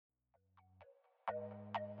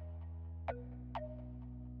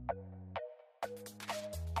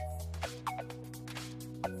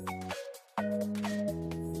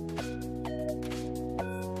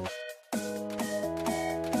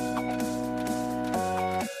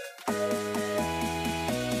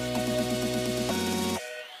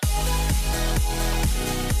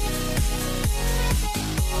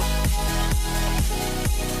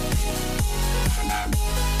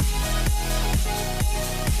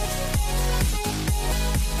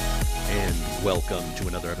Welcome to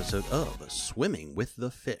another episode of Swimming with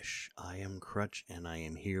the Fish. I am Crutch, and I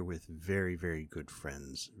am here with very, very good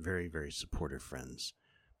friends, very, very supportive friends,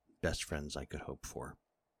 best friends I could hope for,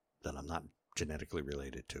 that I'm not genetically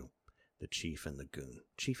related to, the Chief and the Goon.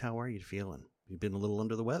 Chief, how are you feeling? You've been a little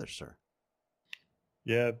under the weather, sir.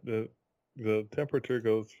 Yeah, the temperature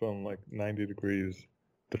goes from like 90 degrees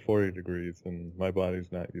to 40 degrees, and my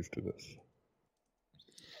body's not used to this.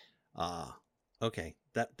 Okay.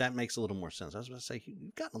 That makes a little more sense. I was going to say,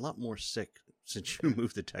 you've gotten a lot more sick since you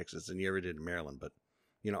moved to Texas than you ever did in Maryland, but,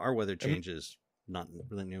 you know, our weather change is not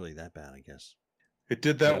really nearly that bad, I guess. It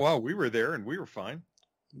did that while we were there, and we were fine.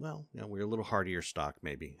 Well, you know, we're a little hardier stock,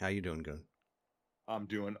 maybe. How you doing, Goon? I'm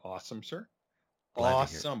doing awesome, sir. Glad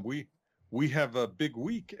Awesome. We have a big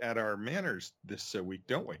week at our manors this week,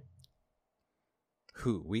 don't we?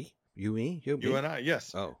 Who? We? You, me? You and I,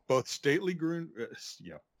 yes. Oh. Both Stately Goon...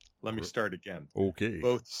 let me start again. Okay.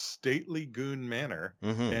 Both Stately Goon Manor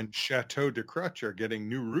and Chateau de Crutch are getting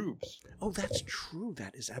new roofs. Oh, that's true.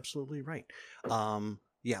 That is absolutely right.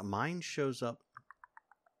 Yeah, mine shows up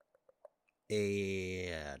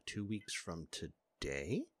 2 weeks from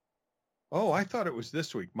today. Oh, I thought it was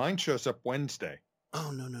this week. Mine shows up Wednesday.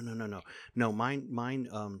 Oh, no. No, mine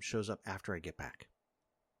shows up after I get back.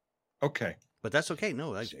 Okay. But that's okay.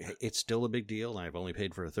 No, it's still a big deal, and I've only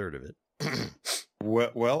paid for a third of it.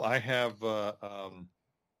 Well, I have.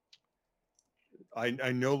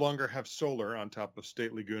 I no longer have solar on top of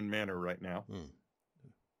Stately Goon Manor right now.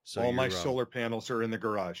 So all my solar panels are in the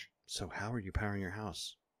garage. So how are you powering your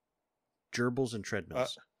house? Gerbils and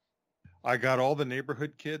treadmills. I got all the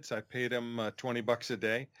neighborhood kids. I paid them $20 a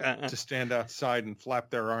day to stand outside and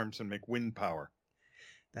flap their arms and make wind power.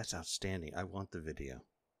 That's outstanding. I want the video.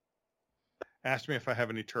 Ask me if I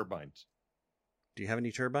have any turbines. Do you have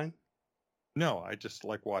any turbine? No, I just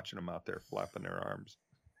like watching them out there flapping their arms.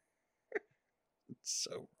 It's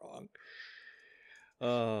so wrong.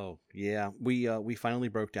 Oh, yeah. We finally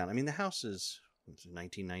broke down. I mean, the house is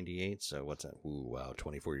 1998, so what's that? Ooh, wow,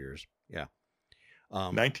 24 years. Yeah.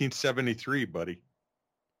 1973, buddy.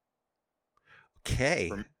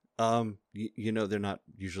 Okay. You know, they're not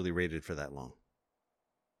usually rated for that long.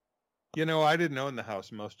 You know, I didn't own the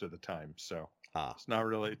house most of the time, so it's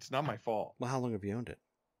not my fault. Well, how long have you owned it?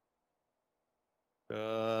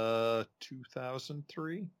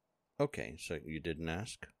 2003. Okay, so you didn't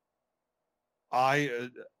ask? I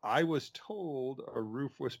was told a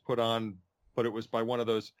roof was put on, but it was by one of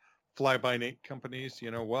those fly-by-night companies.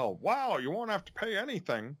 You know, well, wow, you won't have to pay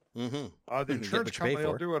anything. The insurance company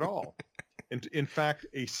will do it all. And in fact,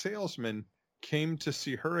 a salesman came to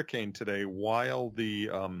see Hurricane today while the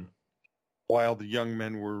young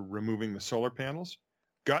men were removing the solar panels.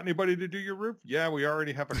 Got anybody to do your roof? Yeah, we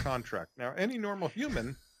already have a contract. Now, any normal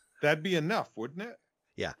human, that'd be enough, wouldn't it?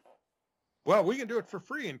 Yeah. Well, we can do it for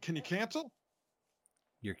free, and can you cancel?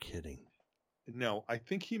 You're kidding. No, I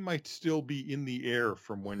think he might still be in the air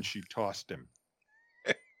from when she tossed him.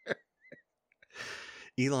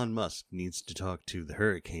 Elon Musk needs to talk to the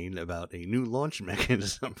Hurricane about a new launch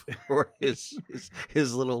mechanism for his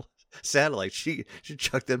little satellite. She should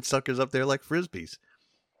chuck them suckers up there like frisbees.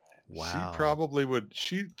 Wow. She probably would.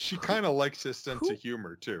 She kind of likes his sense of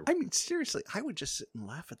humor, too. I mean, seriously, I would just sit and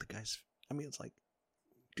laugh at the guys. I mean, it's like,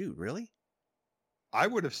 dude, really? I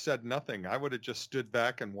would have said nothing. I would have just stood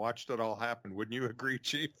back and watched it all happen. Wouldn't you agree,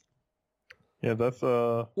 Chief? Yeah, that's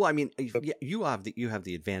Well, I mean, you have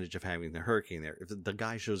the advantage of having the Hurricane there. If the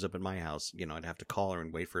guy shows up at my house, you know, I'd have to call her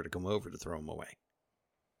and wait for her to come over to throw him away.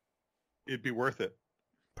 It'd be worth it.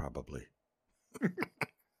 Probably.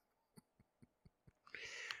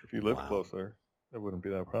 If you live closer, it wouldn't be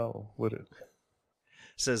that problem, would it?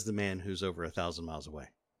 Says the man who's over 1,000 miles away.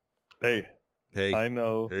 Hey, I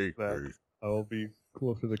know that I'll be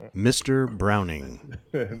closer to Mr. Browning.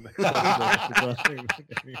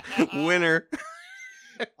 Winner.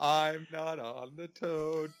 I'm not on the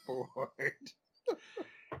toad board.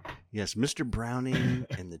 Yes, Mr. Browning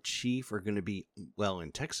and the Chief are going to be, well,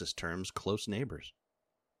 in Texas terms, close neighbors.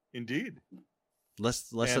 Indeed. Less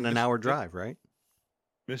than an hour drive, right?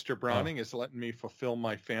 Mr. Browning is letting me fulfill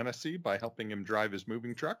my fantasy by helping him drive his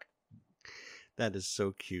moving truck. That is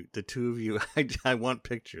so cute. The two of you, I want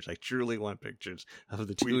pictures. I truly want pictures of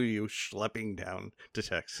the two of you schlepping down to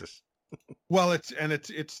Texas. Well, it's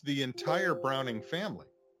the entire Browning family.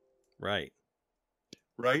 Right.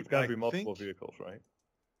 Right? It's got to be multiple vehicles, right?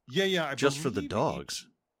 Yeah. Just for the dogs.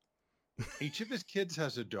 Each of his kids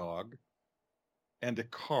has a dog and a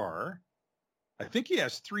car. I think he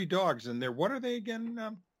has 3 dogs in there. What are they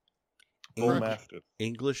again? Bull Mastiffs.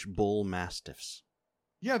 English Bull Mastiffs.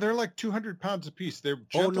 Yeah, they're like 200 pounds apiece. They're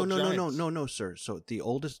Oh, gentle no, sir. So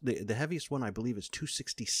the heaviest one, I believe, is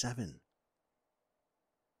 267.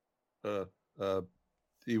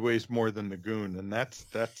 He weighs more than the goon, and that's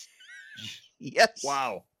Yes.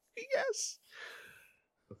 wow. Yes.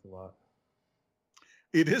 That's a lot.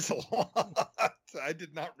 It is a lot. I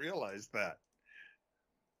did not realize that.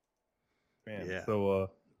 Man, Yeah.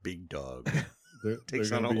 so big dog takes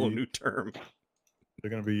they're on a gonna whole be- new term. They're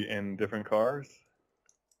going to be in different cars.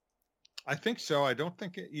 I think so. I don't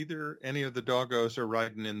think any of the doggos are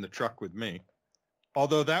riding in the truck with me.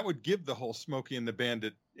 Although that would give the whole Smokey and the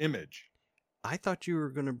Bandit image. I thought you were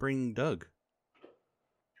going to bring Doug.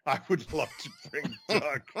 I would love to bring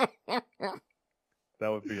Doug. That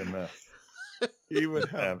would be a mess. He would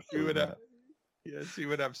have. He Absolute would have. mess. Yes, he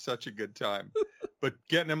would have such a good time. But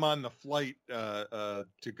getting him on the flight to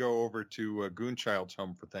go over to Goonchild's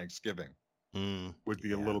home for Thanksgiving would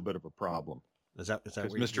be a little bit of a problem. Is that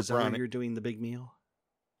Because where, Mr. is that where Browning- you're doing the big meal?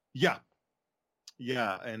 Yeah.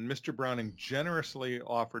 Yeah. And Mr. Browning generously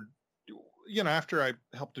offered, after I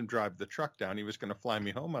helped him drive the truck down, he was going to fly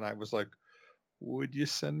me home. And I was like, would you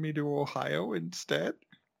send me to Ohio instead?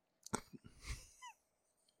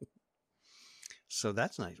 So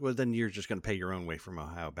that's nice. Well, then you're just going to pay your own way from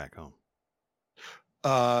Ohio back home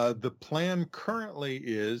The plan currently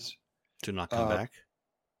is to not come back.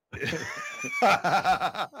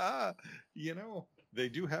 They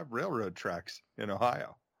do have railroad tracks in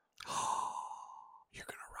Ohio. You're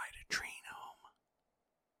going to ride a train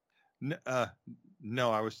home.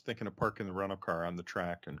 No, I was thinking of parking the rental car on the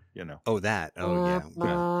track and, Oh, that. Oh,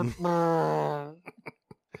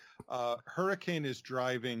 yeah. Hurricane is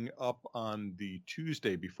driving up on the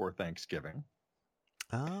Tuesday before Thanksgiving.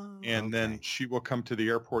 Oh, And then she will come to the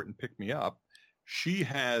airport and pick me up. She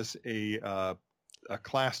has a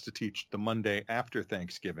class to teach the Monday after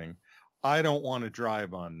Thanksgiving. I don't want to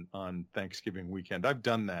drive on Thanksgiving weekend. I've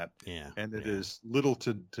done that. Yeah. And it is little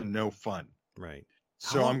to no fun. Right.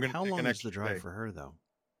 So I'm going to How take long an is the extra drive day. for her, though?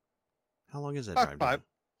 How long is that About drive?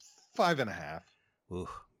 5.5. Ooh.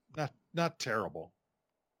 Not terrible.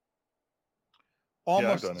 I've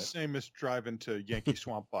Almost done the it. same as driving to Yankee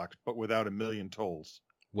Swamp Box, but without a million tolls.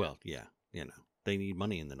 Well, yeah. They need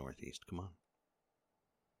money in the Northeast. Come on.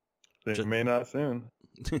 They Just- may not soon.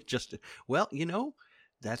 Well,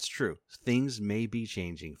 that's true. Things may be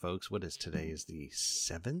changing, folks. What is today? Is the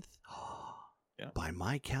 7th? Yeah. By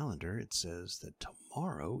my calendar, it says that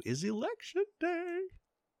tomorrow is election day.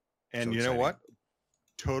 And So you exciting. know what?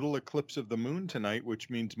 Total eclipse of the moon tonight, which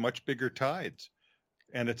means much bigger tides.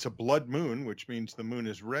 And it's a blood moon, which means the moon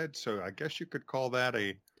is red. So I guess you could call that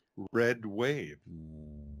a red wave.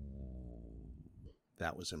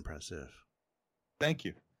 That was impressive. Thank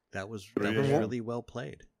you. That was 3 a.m. really well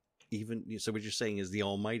played. So what you're saying is the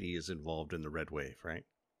Almighty is involved in the red wave, right?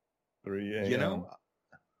 3 a.m. You know,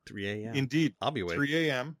 3 a.m. indeed, I'll be awake. 3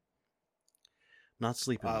 a.m. Not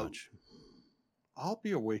sleeping much. I'll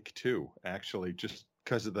be awake too, actually, just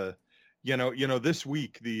because of the, this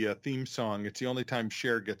week, the theme song, it's the only time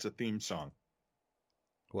Cher gets a theme song.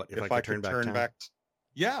 What if I could turn back time?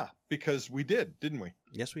 Yeah, because we did, didn't we?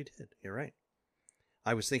 Yes, we did. You're right.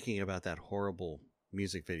 I was thinking about that horrible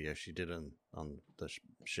music video she did on the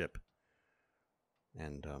ship.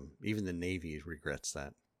 And even the Navy regrets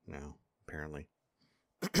that now, apparently.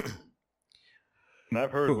 And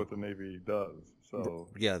I've heard what the Navy does. So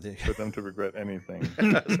yeah, for them to regret anything.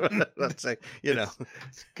 that's like,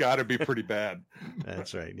 It's got to be pretty bad.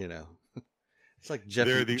 That's right. It's like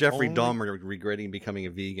Jeffrey Dahmer regretting becoming a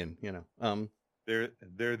vegan.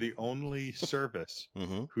 They're the only service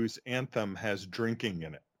whose anthem has drinking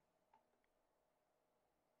in it.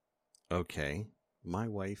 Okay, my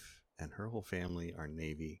wife and her whole family are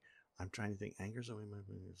Navy. I'm trying to think. Anchors away my.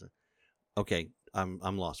 Okay, I'm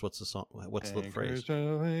lost. What's the song? What's the phrase?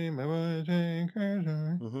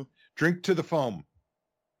 Drink to the foam.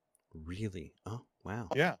 Really? Oh, wow.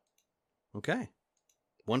 Yeah. Okay,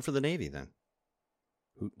 one for the Navy then.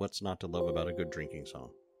 What's not to love about a good drinking song?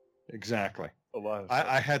 Exactly. A lot of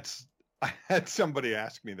I had somebody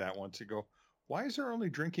ask me that once ago. Why is there only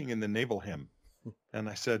drinking in the naval hymn? And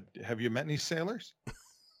I said, have you met any sailors?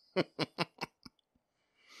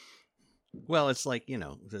 Well, it's like,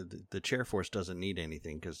 the chair force doesn't need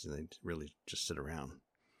anything because they really just sit around.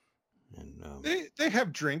 And They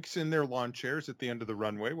have drinks in their lawn chairs at the end of the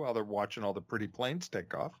runway while they're watching all the pretty planes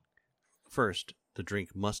take off. First, the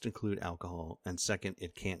drink must include alcohol, and second,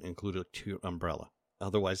 it can't include a cute umbrella.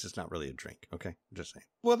 Otherwise, it's not really a drink. Okay, I'm just saying.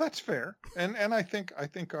 Well, that's fair, and I think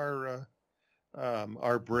our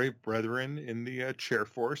brave brethren in the chair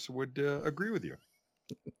force would agree with you.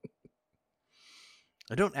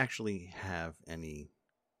 I don't actually have any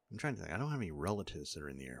I'm trying to think. I don't have any relatives that are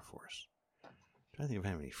in the Air Force. I'm trying to think if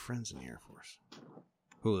I have any friends in the Air Force.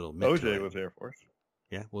 Who will admit to OJ it? was Air Force.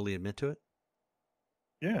 Yeah, will he admit to it?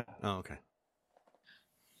 Yeah. Oh, okay.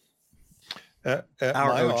 At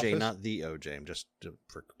Our my OJ, office, not the OJ. I'm just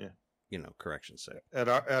for correction's sake. at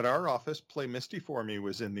our office, Play Misty for Me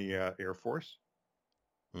was in the Air Force.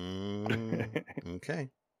 Okay.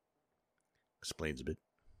 Explains a bit.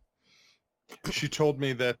 She told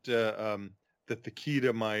me that that the key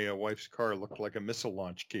to my wife's car looked like a missile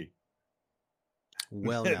launch key.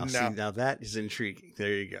 Well, now that is intriguing.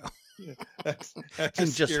 There you go. That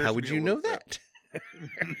And just scares how would me a you know little bit.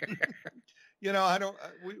 that? I don't.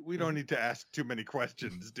 We don't need to ask too many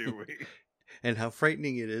questions, do we? And how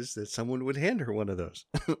frightening it is that someone would hand her one of those.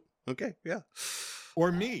 Okay, yeah.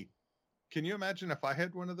 Or me. Can you imagine if I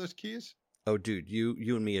had one of those keys? Oh, dude, you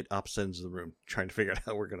and me at opposite ends of the room trying to figure out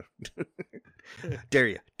how we're going to... Dare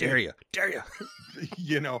you.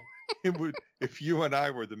 It would. If you and I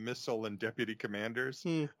were the missile and deputy commanders,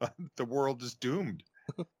 the world is doomed.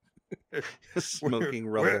 Smoking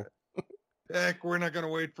rubble. Heck, we're not going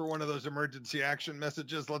to wait for one of those emergency action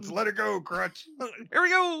messages. Let's let it go, Crutch. Here we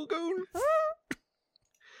go.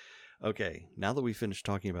 Okay, now that we finished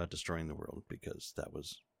talking about destroying the world, because that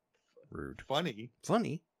was rude. Funny,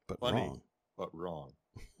 but wrong. But wrong.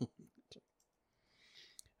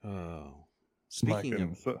 Oh. Speaking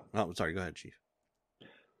of... Oh, sorry. Go ahead, Chief.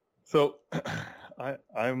 So,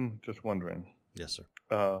 I'm just wondering. Yes,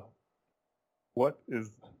 sir. What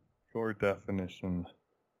is your definition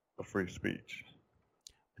of free speech?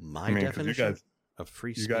 My definition of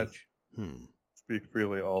free speech? You guys speak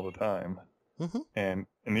freely all the time. Mm-hmm. And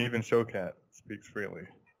even Showcat speaks freely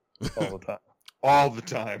all the time. All the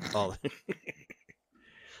time.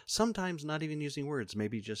 Sometimes not even using words,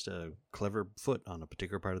 maybe just a clever foot on a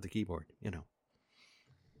particular part of the keyboard,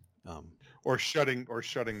 Or shutting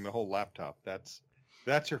the whole laptop. That's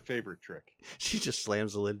her favorite trick. She just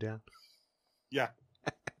slams the lid down. Yeah.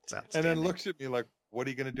 And then looks at me like, what are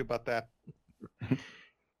you going to do about that?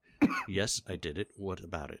 Yes, I did it. What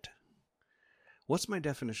about it? What's my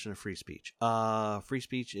definition of free speech? Free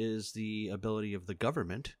speech is the ability of the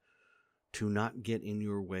government to not get in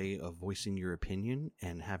your way of voicing your opinion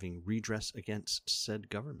and having redress against said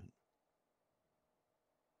government.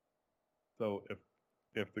 So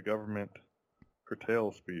if the government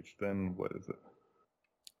curtails speech, then what is it?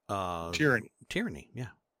 Tyranny. Tyranny,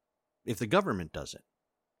 yeah. If the government does it.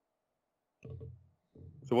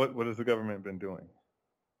 So what has the government been doing?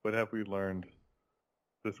 What have we learned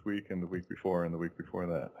this week and the week before and the week before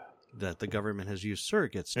that? That the government has used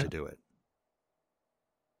surrogates to do it.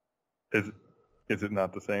 Is it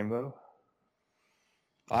not the same though?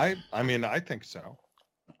 I mean, I think so.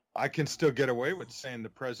 I can still get away with saying the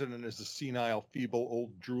president is a senile, feeble,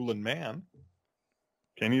 old, drooling man.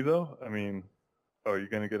 Can you though? I mean, are you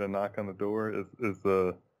going to get a knock on the door? Is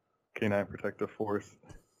the Canine Protective Force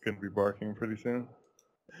going to be barking pretty soon?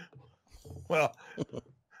 Well,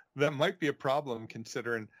 that might be a problem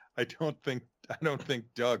considering I don't think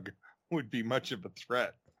Doug would be much of a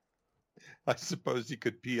threat. I suppose he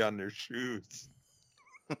could pee on their shoes.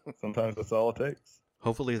 Sometimes that's all it takes.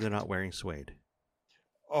 Hopefully they're not wearing suede.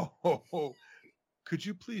 Oh, could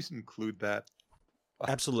you please include that?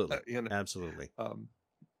 Absolutely. Absolutely.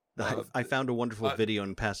 I found a wonderful video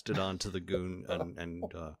and passed it on to the goon, and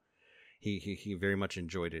he very much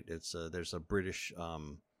enjoyed it. It's there's a British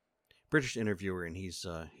interviewer, and he's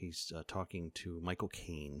talking to Michael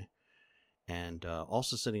Caine, and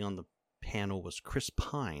also sitting on the panel was Chris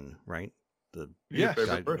Pine, right?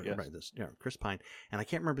 Chris Pine, and I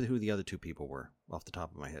can't remember who the other two people were off the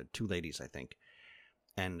top of my head. Two ladies, I think.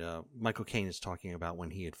 And Michael Caine is talking about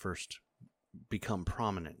when he had first become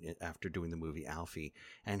prominent after doing the movie Alfie,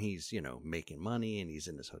 and he's making money, and he's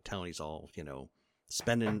in this hotel, and he's all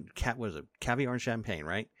spending caviar and champagne,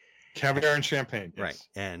 right? Caviar and champagne, yes. Right.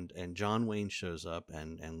 And John Wayne shows up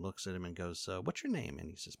and looks at him and goes, "What's your name?"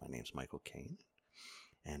 And he says, "My name's Michael Caine."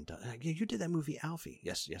 And you did that movie Alfie.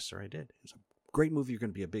 Yes, sir, I did. It's a great movie. You're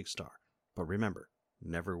going to be a big star, but remember,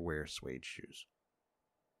 never wear suede shoes.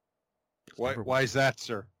 Why is that,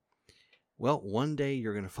 sir? Well, one day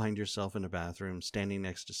you're going to find yourself in a bathroom standing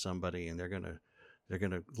next to somebody, and they're going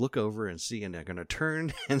to look over and see, and they're going to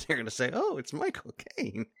turn, and they're going to say, "Oh, it's Michael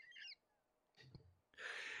Caine."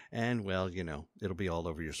 And, well, it'll be all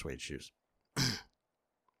over your suede shoes.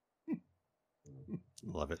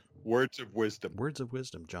 Love it. Words of wisdom. Words of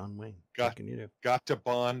wisdom, John Wayne. Got to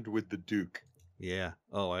bond with the Duke. Yeah.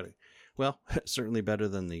 Oh, well, certainly better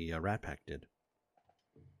than the Rat Pack did.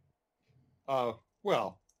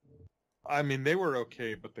 Well, I mean, they were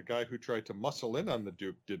okay, but the guy who tried to muscle in on the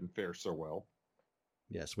Duke didn't fare so well.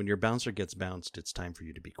 Yes, when your bouncer gets bounced, it's time for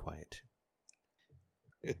you to be quiet.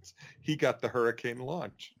 He got the hurricane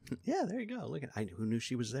launch. Yeah, there you go. Look at who knew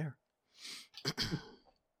she was there.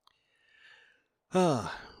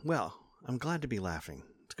 Well, I'm glad to be laughing.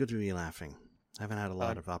 It's good to be laughing. I haven't had a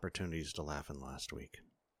lot of opportunities to laugh in the last week.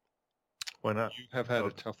 Why not? You have had a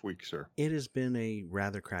tough week, sir. It has been a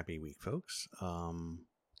rather crappy week, folks.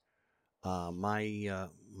 My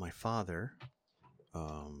father,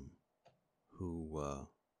 who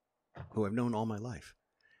I've known all my life,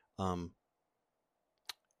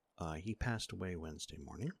 he passed away Wednesday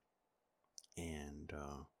morning, and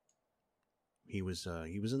he was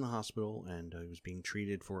in the hospital, and he was being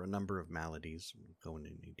treated for a number of maladies. Going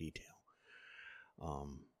into detail.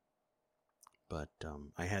 But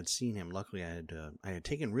I had seen him. Luckily, I had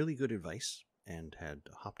taken really good advice and had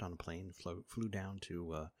hopped on a plane, flew down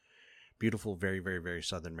to beautiful, very, very, very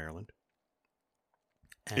southern Maryland.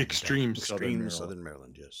 And, extreme southern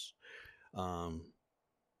Maryland, yes.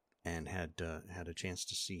 And had a chance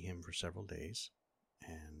to see him for several days,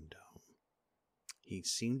 and he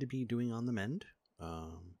seemed to be doing on the mend.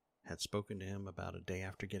 Had spoken to him about a day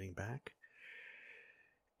after getting back.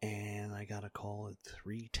 And I got a call at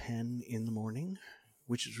 3:10 in the morning,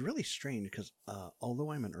 which is really strange because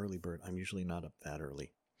although I'm an early bird, I'm usually not up that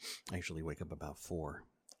early. I usually wake up about 4,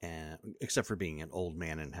 and except for being an old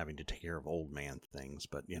man and having to take care of old man things.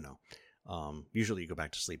 But, usually you go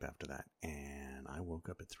back to sleep after that. And I woke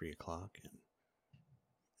up at 3 o'clock, and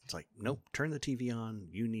it's like, nope, turn the TV on.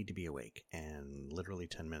 You need to be awake. And literally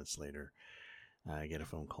 10 minutes later, I get a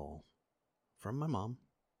phone call from my mom,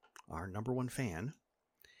 our number one fan,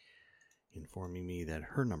 informing me that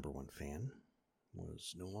her number one fan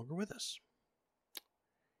was no longer with us.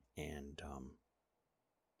 And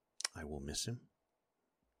I will miss him.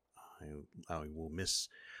 I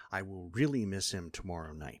will really miss him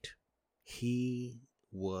tomorrow night. He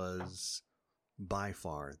was by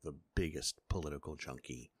far the biggest political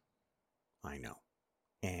junkie I know.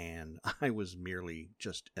 And I was merely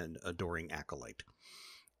just an adoring acolyte.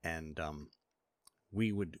 And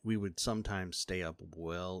we would sometimes stay up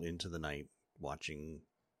well into the night watching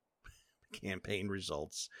campaign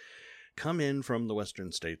results come in from the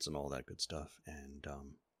western states and all that good stuff. And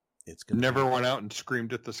it's gonna never went out and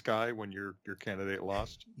screamed at the sky when your candidate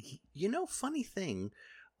lost. Funny thing,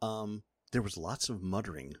 there was lots of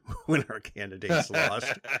muttering when our candidates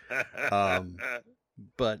lost.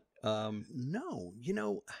 But no,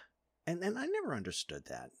 and I never understood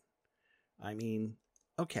that. I mean,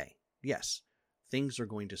 okay, yes. Things are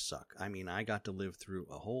going to suck. I mean, I got to live through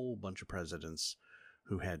a whole bunch of presidents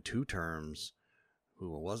who had 2 terms,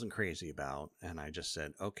 who I wasn't crazy about, and I just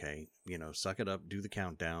said, okay, suck it up, do the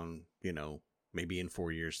countdown, maybe in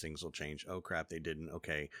 4 years things will change. Oh, crap, they didn't.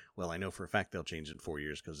 Okay, well, I know for a fact they'll change in 4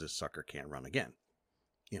 years because this sucker can't run again.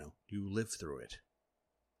 You live through it.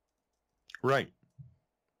 Right.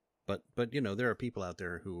 But there are people out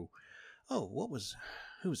there who, who was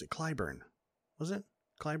it? Clyburn. Was it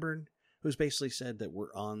Clyburn? Who's basically said that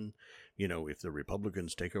we're on, if the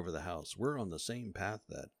Republicans take over the House, we're on the same path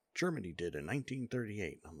that Germany did in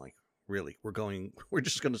 1938. I'm like, really? We're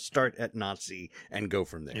just going to start at Nazi and go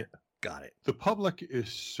from there. Yeah. Got it. The public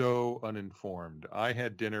is so uninformed. I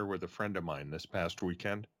had dinner with a friend of mine this past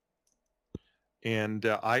weekend, and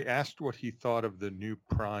I asked what he thought of the new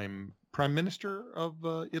prime minister of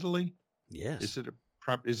Italy. Yes. Is it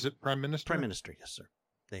prime minister? Prime minister, yes, sir.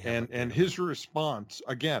 And his response,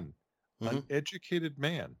 again, an educated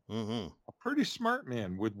man, a pretty smart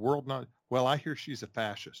man with world knowledge. Well, I hear she's a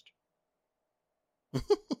fascist.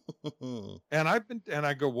 And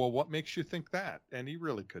I go, well, what makes you think that? And he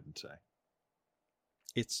really couldn't say.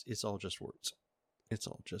 It's all just words. It's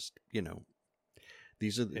all just,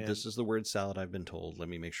 this is the word salad I've been told. Let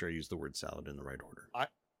me make sure I use the word salad in the right order.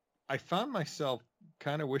 I found myself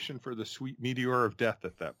kind of wishing for the sweet meteor of death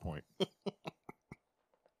at that point.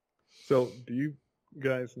 So, do you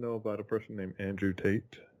guys know about a person named Andrew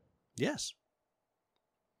Tate? Yes.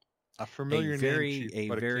 A familiar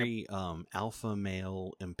name. A very alpha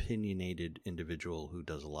male, opinionated individual who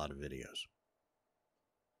does a lot of videos.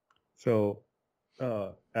 So,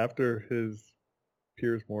 after his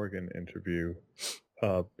Piers Morgan interview,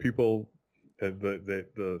 people,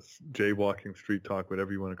 the jaywalking, street talk,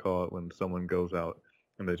 whatever you want to call it, when someone goes out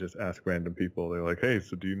and they just ask random people, they're like, hey,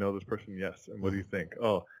 so do you know this person? Yes. And what do you think?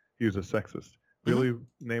 Oh, he was a sexist. Really,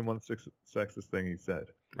 name one sexist thing he said.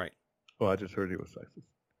 Right. Well, I just heard he was sexist.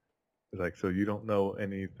 It's like, so you don't know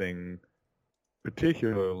anything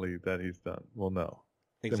particularly that he's done? Well, no.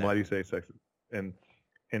 Exactly. Then why do you say sexist?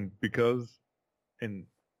 And because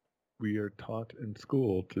we are taught in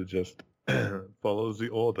school to just follow the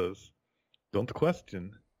orders Don't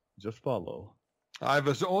question, just follow. I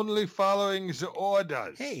was only following the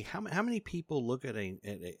orders. Hey, how many people look at a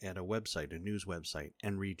website, a news website,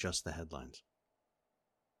 and read just the headlines?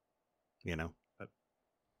 You know? That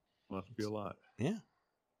must be a lot. Yeah.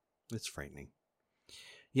 It's frightening.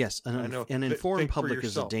 Yes, an know. informed Think for public is a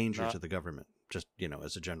yourself, danger not- to the government, just,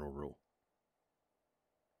 as a general rule.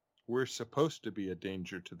 We're supposed to be a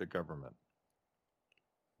danger to the government.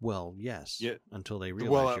 Well, yes, Yeah. until they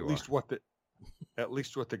realize Well, you at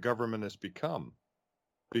least what the government has become,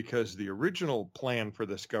 because the original plan for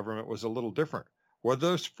this government was a little different. Were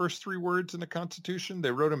those first 3 words in the Constitution?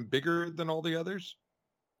 They wrote them bigger than all the others.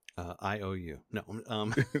 IOU.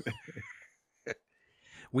 No.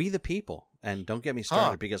 We the people, and don't get me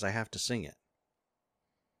started because I have to sing it.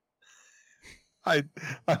 I'm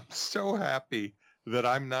so happy that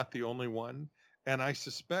I'm not the only one, and I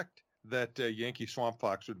suspect that Yankee Swamp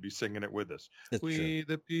Fox would be singing it with us. It's We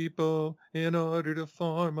the people, in order to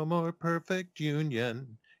form a more perfect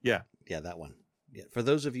union. Yeah. Yeah, that one. Yeah. For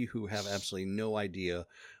those of you who have absolutely no idea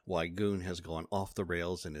why Goon has gone off the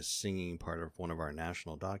rails and is singing part of one of our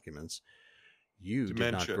national documents, you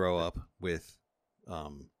did not grow up with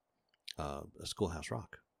a Schoolhouse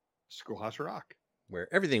Rock. Schoolhouse Rock. Where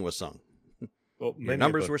everything was sung. Well, Your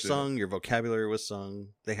numbers were sung, your vocabulary was sung.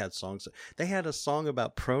 They had songs. They had a song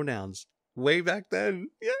about pronouns way back then.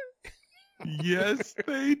 Yeah. Yes,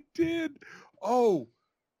 they did. Oh,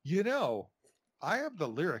 I have the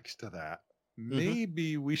lyrics to that.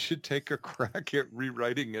 Maybe we should take a crack at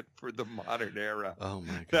rewriting it for the modern era. Oh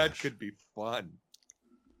my gosh. That could be fun.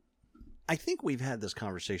 I think we've had this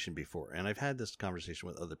conversation before, and I've had this conversation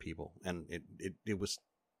with other people, and it was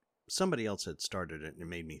somebody else had started it, and it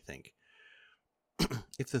made me think.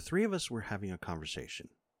 If the 3 of us were having a conversation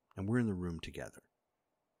and we're in the room together,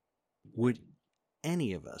 would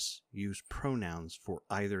any of us use pronouns for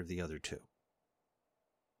either of the other 2?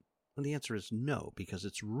 And the answer is no, because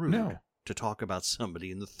it's rude to talk about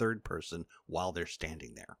somebody in the third person while they're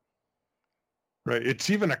standing there. Right.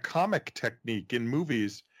 It's even a comic technique in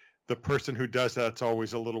movies. The person who does that's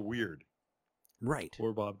always a little weird. Right.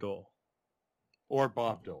 Or Bob Dole.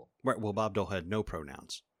 Right. Well, Bob Dole had no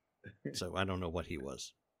pronouns. So I don't know what he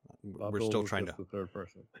was. Bob We're Dole still was trying just to. the third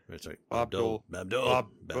person. It's like Bob Dole. Bob Dole.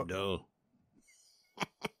 Bob Dole.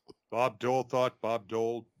 Bob Dole thought Bob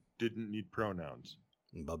Dole didn't need pronouns.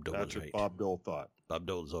 Bob Dole That's was what right. Bob Dole thought. Bob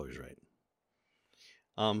Dole is always right.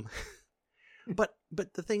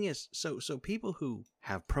 But the thing is, so people who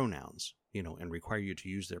have pronouns, and require you to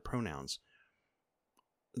use their pronouns,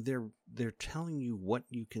 they're telling you what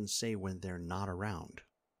you can say when they're not around.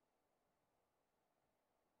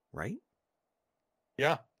 Right?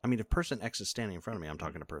 Yeah. I mean, if person X is standing in front of me, I'm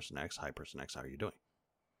talking to person X. Hi, person X, how are you doing?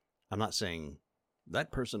 I'm not saying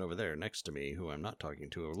that person over there next to me who I'm not talking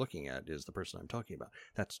to or looking at is the person I'm talking about.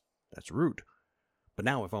 That's rude. But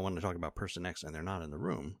now if I want to talk about person X and they're not in the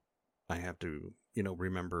room, I have to,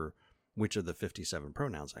 remember which of the 57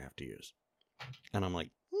 pronouns I have to use. And I'm like,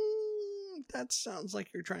 that sounds like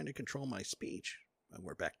you're trying to control my speech. And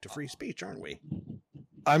we're back to free speech, aren't we?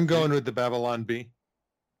 I'm going with the Babylon Bee.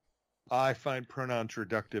 I find pronouns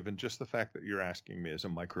reductive, and just the fact that you're asking me is a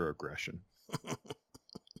microaggression.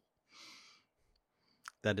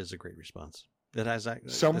 That is a great response. It has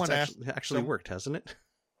actually worked, hasn't it?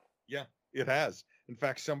 Yeah, it has. In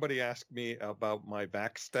fact, somebody asked me about my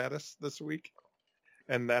vax status this week,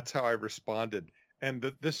 and that's how I responded.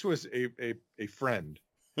 And this was a friend,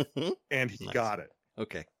 and he Nice. got it.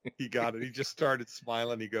 Okay. He got it. He just started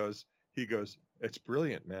smiling. He goes, it's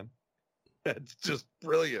brilliant, man. It's just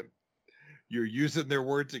brilliant. You're using their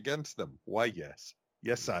words against them. Why, yes.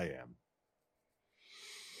 Yes, I am.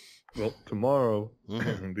 Well, tomorrow,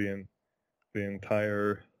 the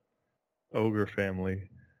entire Ogre family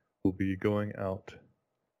will be going out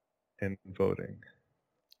and voting.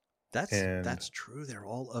 That's true. They're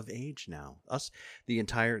all of age now. The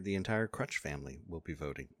entire Crutch family will be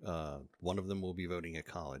voting. One of them will be voting at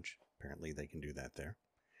college. Apparently, they can do that there.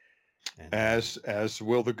 And as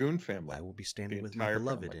will the Goon family. I will be standing with my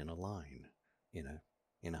beloved in a line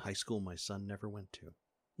in a high school my son never went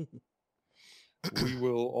to. We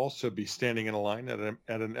will also be standing in a line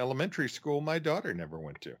at an elementary school my daughter never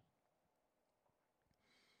went to.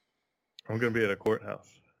 I'm going to be at a courthouse.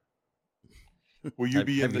 Will you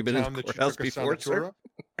be in the town that you took us on a tour of?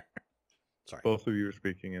 Sorry. Both of you are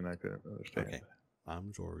speaking and I couldn't understand. Okay.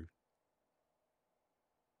 I'm sorry.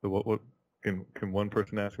 So what can one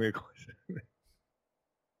person ask me a question?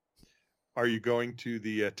 Are you going to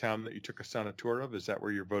the town that you took us on a tour of? Is that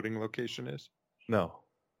where your voting location is? No,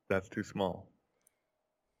 that's too small.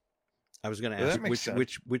 I was going to ask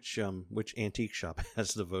which antique shop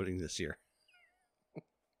has the voting this year.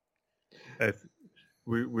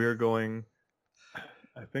 we're going.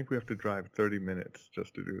 I think we have to drive 30 minutes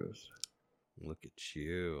just to do this. Look at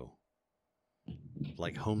you.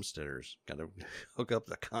 Like homesteaders. Got to hook up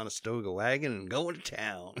the Conestoga wagon and go into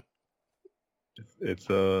town. It's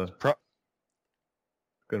going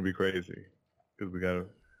to be crazy because we got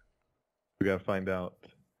to find out.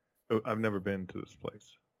 I've never been to this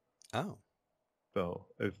place. Oh. So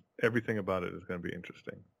everything about it is going to be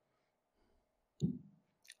interesting.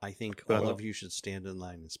 I think all of you should stand in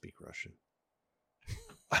line and speak Russian.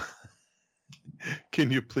 Can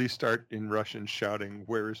you please start in Russian shouting,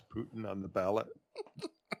 "Where is Putin on the ballot"?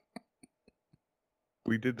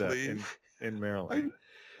 We did that in Maryland.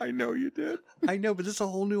 I know you did. I know, but this is a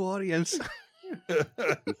whole new audience. This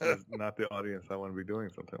is not the audience I want to be doing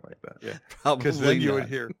something like that. Yeah, probably because then you not. would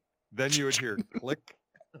hear click.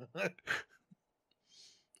 I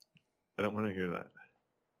don't want to hear that.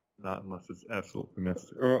 Not unless it's absolutely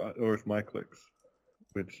necessary, or it's my clicks,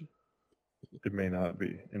 which it may not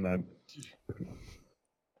be, and it's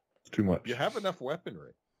too much. You have enough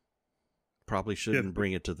weaponry. Probably shouldn't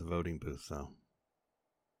bring it to the voting booth, though.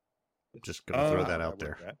 Just gonna throw that out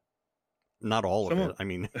there. Not all of it. I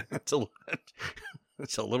mean, it's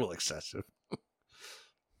a little excessive.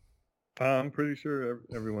 I'm pretty sure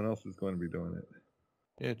everyone else is going to be doing it.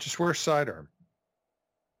 Yeah, just wear sidearm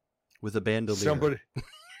with a bandolier. Somebody,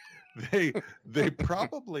 they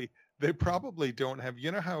probably don't have.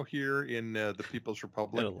 You know how here in the People's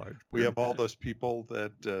Republic we have all those people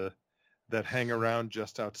that hang around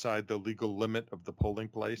just outside the legal limit of the polling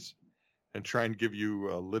place and try and give you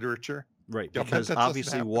literature. Right, because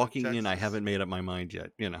obviously walking in, I haven't made up my mind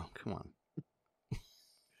yet. Come on.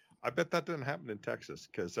 I bet that doesn't happen in Texas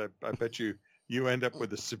because I bet you end up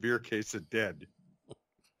with a severe case of dead.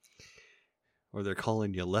 Or they're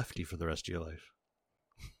calling you lefty for the rest of your life.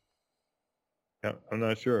 Yeah, I'm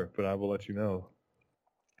not sure, but I will let you know.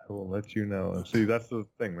 I will let you know. And see, that's the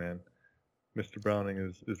thing, man. Mr. Browning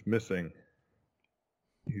is missing.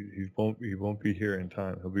 He won't be here in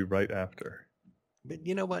time. He'll be right after. But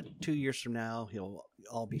you know what? 2 years from now, he'll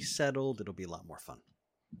all be settled. It'll be a lot more fun.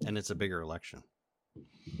 And it's a bigger election.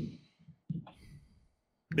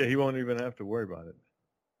 Yeah, he won't even have to worry about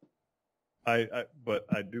it. But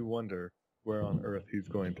I do wonder where on earth he's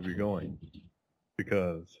going to be going,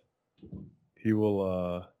 because he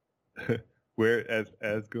will where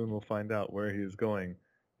as Goon will find out where he is going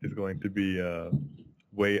to be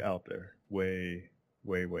way out there, way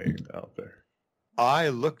out there. I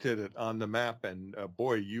looked at it on the map, and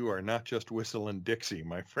boy, you are not just whistling Dixie,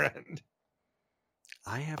 my friend.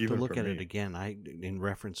 I have to look at it again. In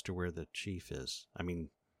reference to where the chief is. I mean,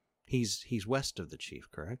 he's west of the chief,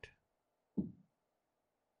 correct?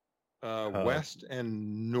 West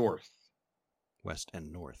and north. West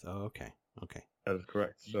and north. Oh, okay. That is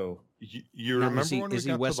correct. So you remember is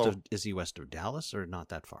he west of Dallas or not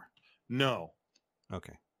that far? No.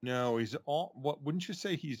 Okay. No, he's wouldn't you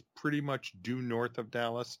say he's pretty much due north of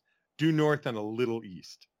Dallas? Due north and a little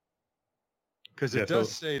east. Because it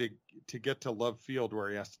does say to get to Love Field, where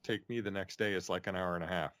he has to take me the next day, is like an hour and a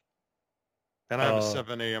half. And I have a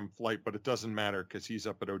 7 a.m. flight, but it doesn't matter because he's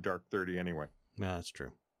up at O'Dark 30 anyway. Yeah, that's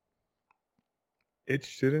true. It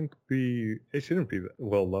shouldn't be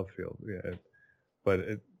Love Field, yeah.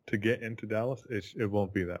 But to get into Dallas, it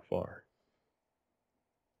won't be that far.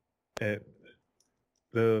 And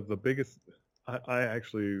the biggest, I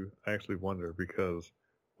actually wonder, because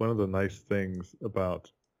one of the nice things about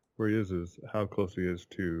where he is how close he is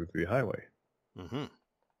to the highway. Mm-hmm.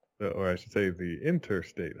 Or I should say the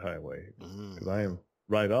interstate highway, because I am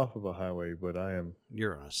right off of a highway, but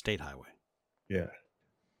you're on a state highway. Yeah.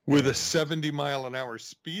 With a 70-mile-an-hour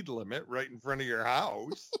speed limit right in front of your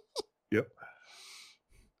house. Yep.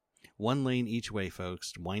 1 lane each way,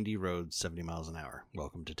 folks. Windy roads, 70 miles an hour.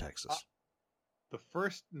 Welcome to Texas. The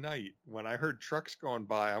first night when I heard trucks going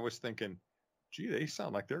by, I was thinking, gee, they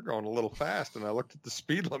sound like they're going a little fast. And I looked at the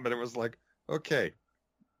speed limit. It was like, okay.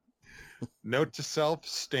 Note to self,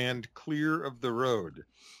 stand clear of the road.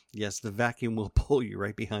 Yes, the vacuum will pull you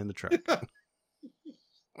right behind the truck.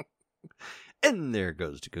 And there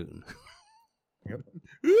goes Coon. Yep.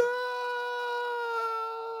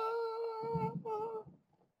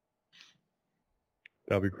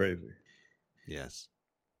 That'll be crazy. Yes.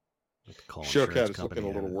 Showcat is looking a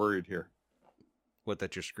little worried here. What,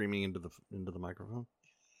 that you're screaming into the microphone?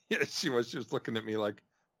 Yeah, she was just looking at me like,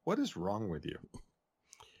 what is wrong with you?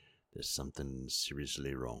 There's something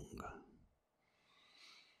seriously wrong.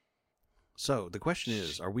 So the question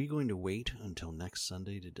is, are we going to wait until next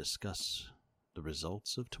Sunday to discuss the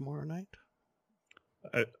results of tomorrow night?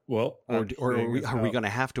 Or are we going to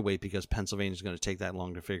have to wait because Pennsylvania is going to take that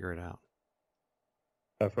long to figure it out?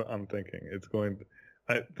 That's what I'm thinking. It's going.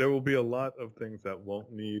 There will be a lot of things that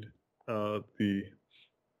won't need the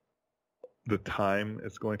time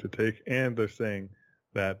it's going to take, and they're saying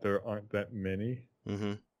that there aren't that many.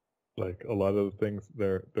 Mm-hmm. Like a lot of the things,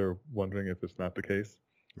 they're wondering if it's not the case.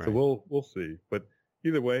 Right. So we'll see. But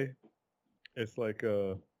either way, it's like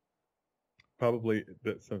probably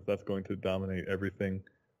that since that's going to dominate everything,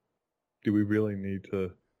 do we really need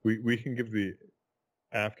to? We can give the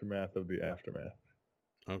aftermath of the aftermath.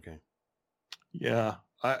 Okay. Yeah.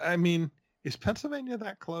 I mean, is Pennsylvania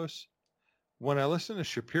that close? When I listened to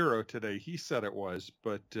Shapiro today, he said it was,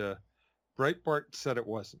 but Breitbart said it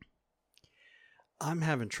wasn't. I'm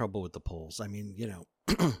having trouble with the polls. I mean,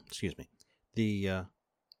 excuse me. The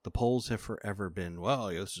polls have forever been, well,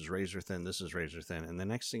 this is razor thin, this is razor thin. And the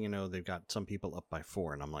next thing you know, they've got some people up by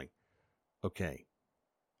 4. And I'm like, okay,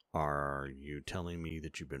 are you telling me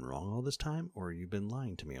that you've been wrong all this time? Or you've been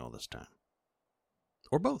lying to me all this time?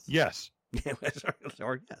 Or both? Yes.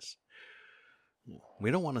 Or yes.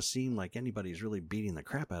 We don't want to seem like anybody's really beating the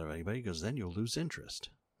crap out of anybody because then you'll lose interest.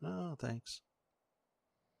 Oh, thanks.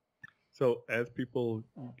 So as people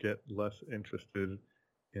get less interested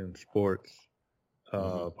in sports,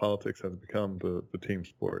 politics has become the team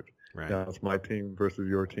sport. Right. Now it's my team versus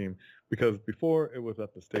your team, because before it was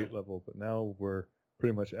at the state level, but now we're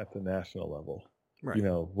pretty much at the national level. Right. You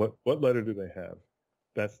know, what letter do they have?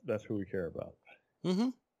 That's who we care about. Mm-hmm.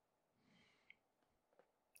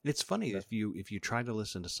 It's funny if you try to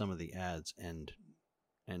listen to some of the ads and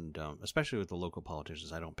especially with the local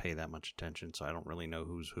politicians, I don't pay that much attention, so I don't really know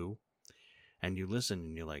who's who. And you listen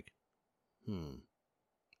and you're like,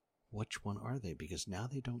 which one are they? Because now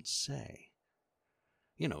they don't say.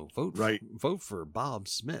 Vote for Bob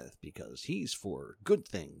Smith because he's for good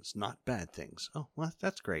things, not bad things. Oh, well,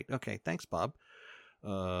 that's great. Okay, thanks, Bob.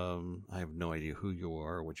 I have no idea who you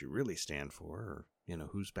are or what you really stand for, or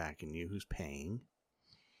who's backing you, who's paying.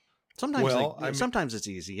 Sometimes, sometimes it's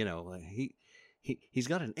easy. He's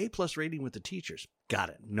got an A+ rating with the teachers. Got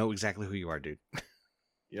it. Know exactly who you are, dude.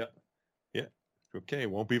 Yeah. Okay,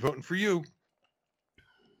 won't be voting for you.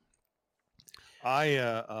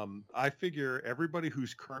 I figure everybody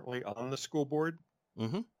who's currently on the school board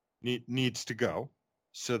needs to go,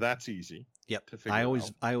 so that's easy. Yep. To figure out.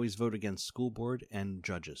 I always vote against school board and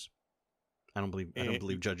judges. I don't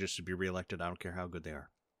believe judges should be reelected. I don't care how good they are.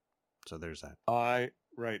 So there's that. I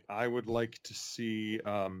would like to see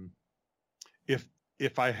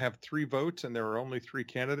if I have 3 votes and there are only 3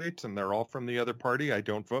 candidates and they're all from the other party, I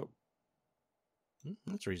don't vote.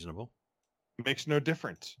 That's reasonable. Makes no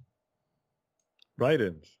difference.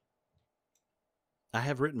 Write-ins. I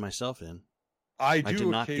have written myself in. I did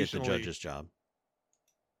not get the judge's job.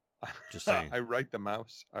 Just saying. I write the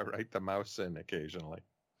mouse in occasionally.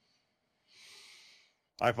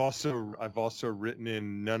 I've also written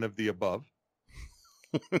in none of the above.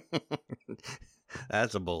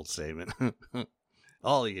 That's a bold statement.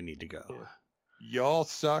 All you need to go. Y'all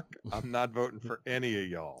suck. I'm not voting for any of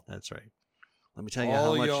y'all. That's right. Let me tell you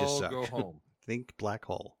how much you suck. Go home. Think black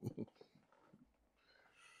hole.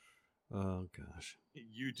 Oh gosh.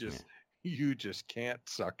 You just can't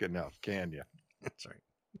suck enough, can you? That's right.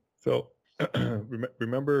 So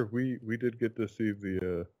remember we did get to see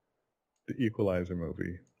the Equalizer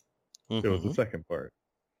movie. It was the second part.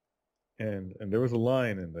 And there was a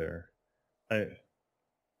line in there. I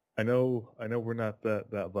know we're not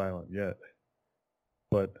that violent yet,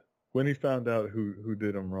 but when he found out who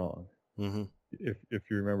did him wrong, if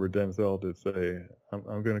you remember, Denzel did say,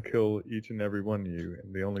 "I'm going to kill each and every one of you,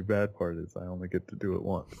 and the only bad part is I only get to do it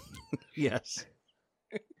once." Yes.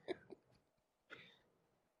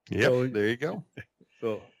 Yep. So, there you go.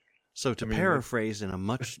 So to paraphrase in a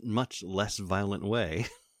much less violent way.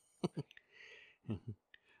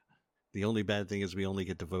 The only bad thing is we only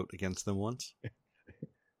get to vote against them once.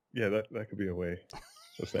 Yeah, that could be a way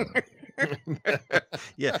of saying it.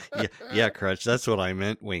 Yeah, Crutch. That's what I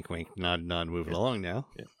meant. Wink, wink. Nod, nod. Moving along now.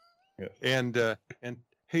 Yeah. And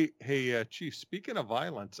hey, Chief. Speaking of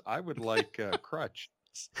violence, I would like Crutch.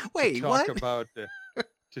 Wait, to talk about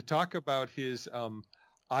to talk about his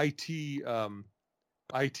IT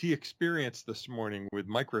experience this morning with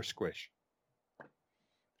Micro Squish.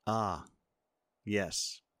 Ah,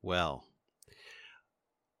 yes. Well,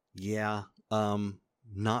 yeah.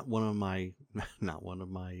 Not one of my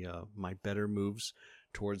my better moves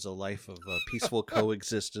towards a life of peaceful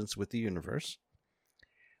coexistence with the universe.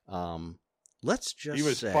 Let's just he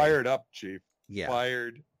was say, fired up, Chief. Yeah,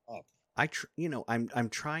 fired up. I'm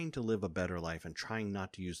trying to live a better life and trying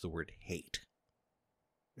not to use the word hate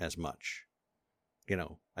as much.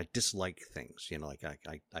 I dislike things. Like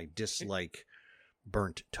I dislike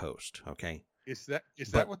burnt toast. Okay. Is that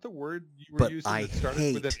But- what the word you were but using I that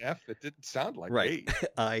started with an hate- F? It didn't sound like Right.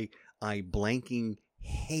 hate. I blanking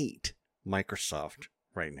hate Microsoft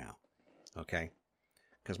right now. Okay?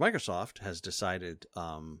 Because Microsoft has decided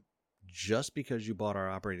just because you bought our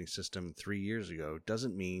operating system 3 years ago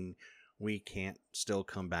doesn't mean we can't still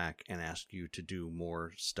come back and ask you to do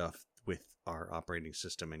more stuff with our operating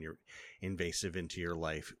system, and you're invasive into your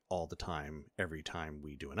life all the time, every time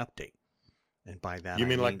we do an update. And by that, You I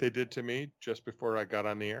mean like they did to me just before I got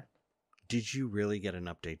on the air? did you really get an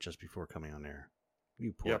update just before coming on air?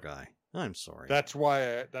 You poor Yep. guy. I'm sorry. That's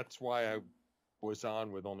why I was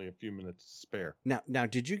on with only a few minutes to spare. Now,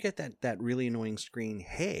 did you get that really annoying screen?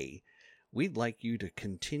 Hey, we'd like you to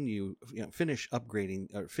continue, finish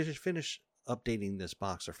upgrading or finish updating this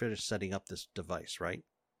box or finish setting up this device, right?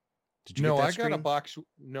 Did you No, get that I screen? got a box.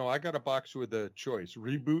 No, I got a box with a choice: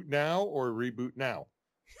 reboot now or reboot now.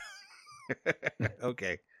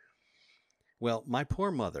 Okay. Well, my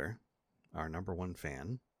poor mother, our number one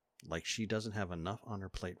fan, like she doesn't have enough on her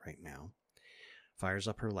plate right now, fires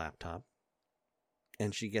up her laptop,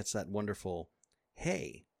 and she gets that wonderful,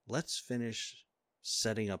 hey, let's finish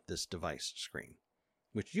setting up this device screen,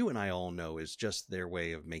 which you and I all know is just their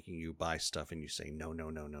way of making you buy stuff and you say no, no,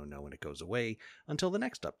 no, no, no, and it goes away until the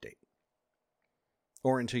next update.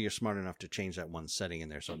 Or until you're smart enough to change that one setting in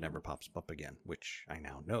there so it never pops up again, which I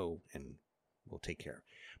now know and will take care of.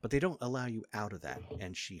 But they don't allow you out of that.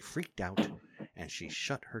 And she freaked out and she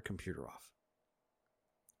shut her computer off.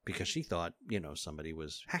 Because she thought, somebody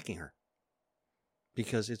was hacking her.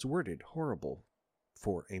 Because it's worded horrible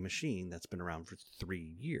for a machine that's been around for 3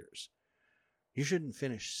 years. You shouldn't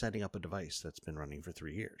finish setting up a device that's been running for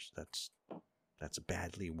 3 years. That's a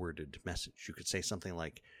badly worded message. You could say something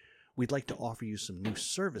like, we'd like to offer you some new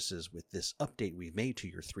services with this update we've made to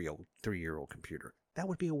your 3-year-old computer. That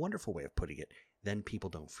would be a wonderful way of putting it. Then people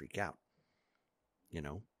don't freak out.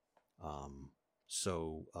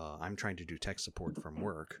 So I'm trying to do tech support from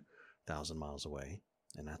work 1,000 miles away,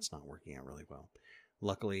 and that's not working out really well.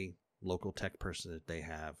 Luckily, local tech person that they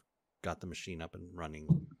have got the machine up and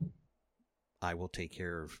running. I will take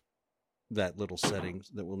care of that little settings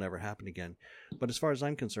that will never happen again. But as far as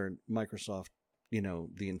I'm concerned, Microsoft,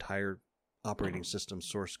 the entire operating system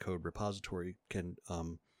source code repository can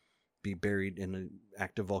be buried in an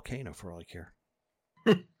active volcano for all I care.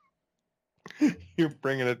 You're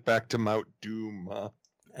bringing it back to Mount Doom, huh?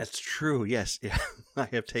 That's true. Yes, yeah. I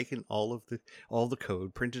have taken all the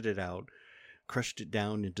code, printed it out, crushed it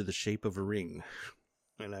down into the shape of a ring,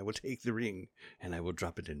 and I will take the ring and I will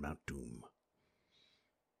drop it in Mount Doom.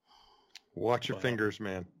 Watch your fingers,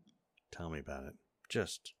 man. Tell me about it.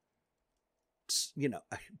 Just,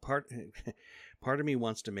 part of me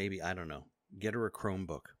wants to maybe, I don't know, get her a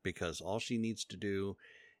Chromebook, because all she needs to do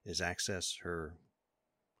is access her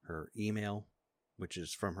email, which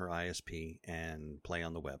is from her ISP, and play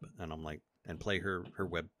on the web. And I'm like, and play her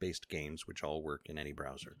web-based games, which all work in any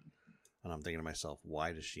browser. And I'm thinking to myself,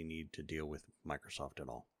 why does she need to deal with Microsoft at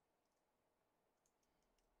all?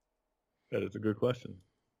 That is a good question.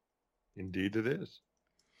 Indeed it is.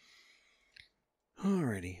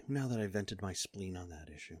 Alrighty, now that I've vented my spleen on that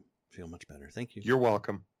issue, feel much better. Thank you. You're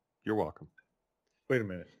welcome. You're welcome. Wait a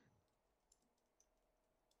minute.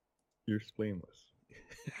 You're spleenless.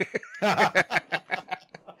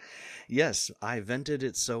 Yes, I vented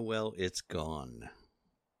it so well, it's gone.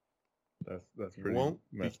 That's pretty Won't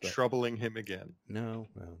be messed up. troubling him again. No.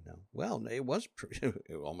 Well, it was.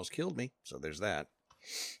 It almost killed me, so there's that.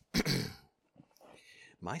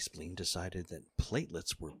 My spleen decided that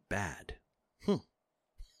platelets were bad.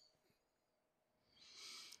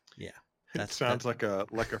 Yeah, That sounds like a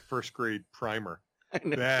first grade primer.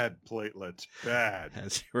 Bad platelets. Bad.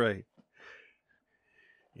 That's right.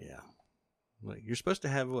 Yeah. Well, you're supposed to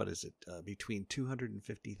have, what is it, between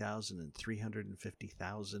 250,000 and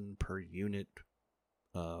 350,000 per unit,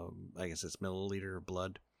 I guess it's milliliter of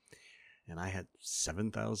blood. And I had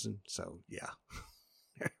 7,000, so yeah.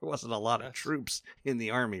 There wasn't a lot of troops in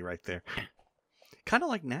the army right there. Kind of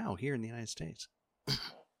like now here in the United States.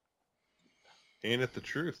 Ain't it the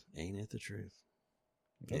truth? Ain't it the truth?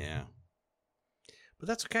 Yeah. But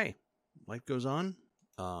that's okay. Life goes on.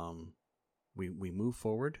 We move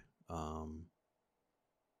forward. I'm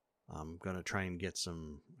gonna try and get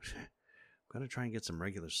some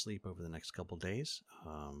regular sleep over the next couple days.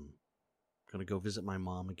 Gonna go visit my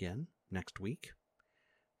mom again next week.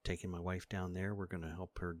 Taking my wife down there. We're gonna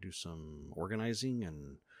help her do some organizing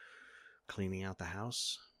and cleaning out the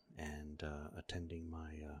house, and attending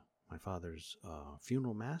my father's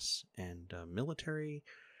funeral mass and military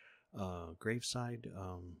graveside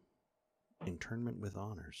internment with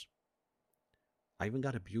honors. I even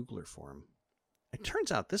got a bugler for him. it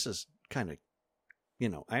turns out this is kind of,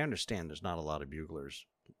 I understand there's not a lot of buglers,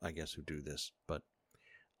 I guess, who do this, but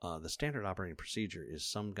the standard operating procedure is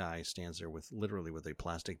some guy stands there literally with a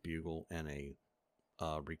plastic bugle and a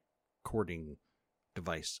recording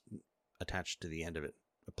device attached to the end of it,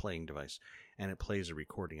 a playing device, and it plays a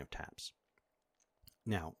recording of taps.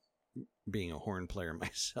 Now, being a horn player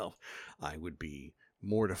myself, I would be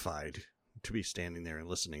mortified to be standing there and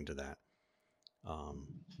listening to that.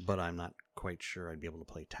 But I'm not quite sure I'd be able to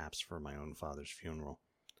play taps for my own father's funeral.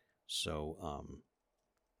 So,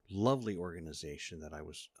 lovely organization that I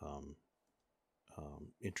was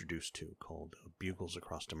introduced to called Bugles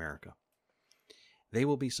Across America. They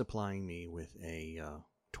will be supplying me with a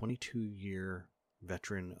 22-year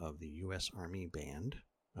veteran of the U.S. Army Band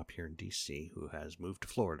up here in D.C. who has moved to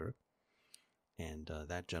Florida. And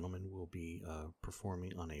that gentleman will be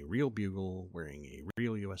performing on a real bugle, wearing a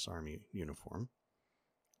real U.S. Army uniform.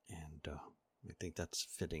 And I think that's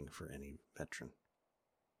fitting for any veteran.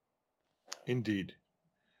 Indeed.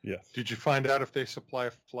 Yes. Did you find out if they supply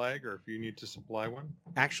a flag or if you need to supply one?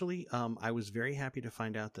 Actually, I was very happy to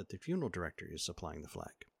find out that the funeral director is supplying the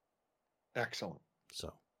flag. Excellent.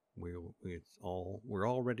 So we're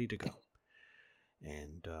all ready to go.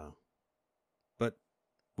 And but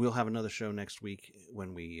we'll have another show next week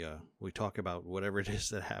when we talk about whatever it is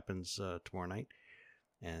that happens tomorrow night,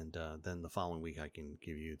 and then the following week I can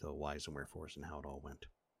give you the whys and wherefores and how it all went.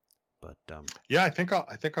 But yeah, I think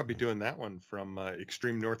I'll be doing that one from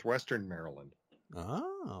extreme northwestern Maryland.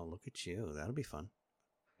 Oh, look at you! That'll be fun.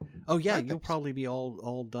 Oh yeah, you'll probably be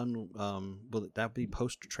all done. Will that be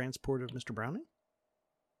post transport of Mr. Browning?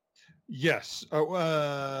 Yes.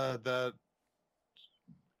 Oh,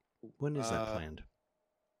 when is that planned?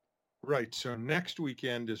 Right. So next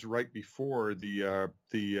weekend is right before the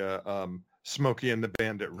Smokey and the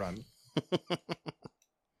Bandit run.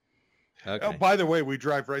 Okay. Oh, by the way, we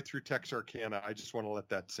drive right through Texarkana. I just want to let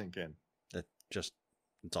that sink in. It's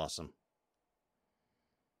awesome.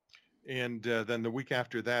 And then the week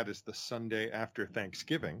after that is the Sunday after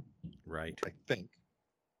Thanksgiving. Right. I think.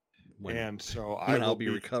 So I'll be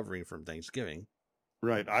recovering from Thanksgiving.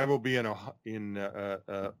 Right. I will be in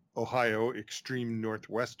Ohio, extreme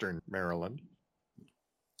northwestern Maryland.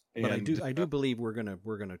 But I do believe we're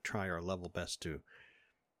gonna try our level best to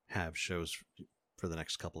have shows for the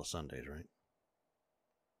next couple of Sundays, right?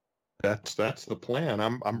 That's the plan.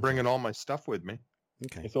 I'm bringing all my stuff with me.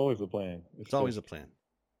 Okay. It's always a plan. It's always a plan.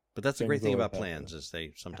 But that's the great thing about plans is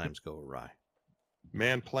they sometimes go awry.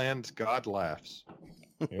 Man plans, God laughs.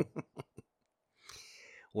 Yep.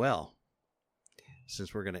 Well,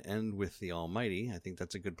 since we're going to end with the Almighty, I think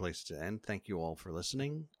that's a good place to end. Thank you all for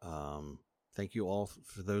listening. Thank you all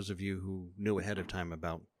for those of you who knew ahead of time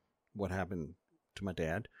about what happened to my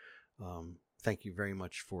dad. Thank you very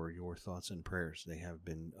much for your thoughts and prayers. They have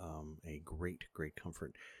been a great, great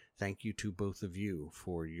comfort. Thank you to both of you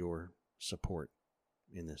for your support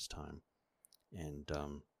in this time. And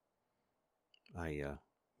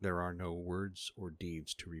there are no words or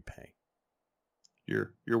deeds to repay.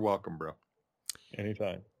 You're welcome, bro.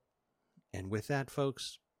 Anytime. And with that,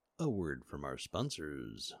 folks, a word from our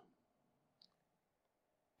sponsors.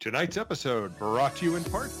 Tonight's episode brought to you in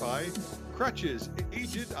part by Crutch's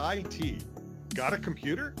Agent IT. Got a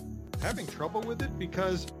computer? Having trouble with it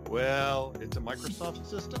because, well, it's a Microsoft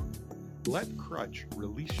system? Let Crutch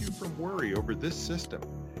release you from worry over this system.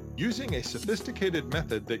 Using a sophisticated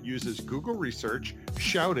method that uses Google research,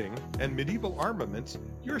 shouting, and medieval armaments,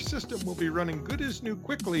 your system will be running good as new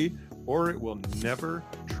quickly, or it will never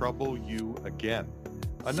trouble you again.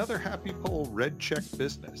 Another Happy Pole red check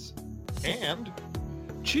business. And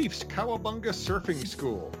Chief's Cowabunga Surfing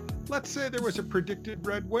School. Let's say there was a predicted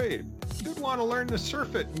red wave. You'd want to learn to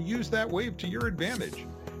surf it and use that wave to your advantage.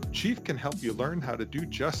 Chief can help you learn how to do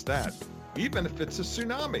just that, even if it's a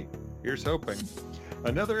tsunami. Here's hoping.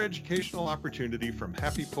 Another educational opportunity from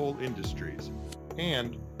Happy Pole Industries.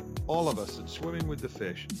 And all of us at Swimming with the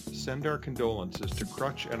Fish send our condolences to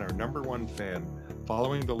Crutch and our #1 fan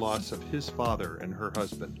following the loss of his father and her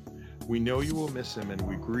husband. We know you will miss him, and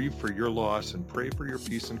we grieve for your loss and pray for your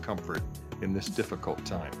peace and comfort in this difficult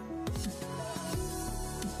time.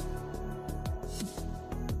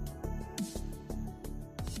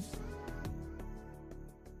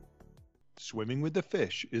 Swimming with the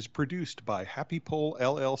Fish is produced by Happy Pole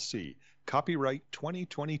LLC. Copyright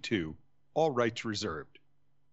 2022. All rights reserved.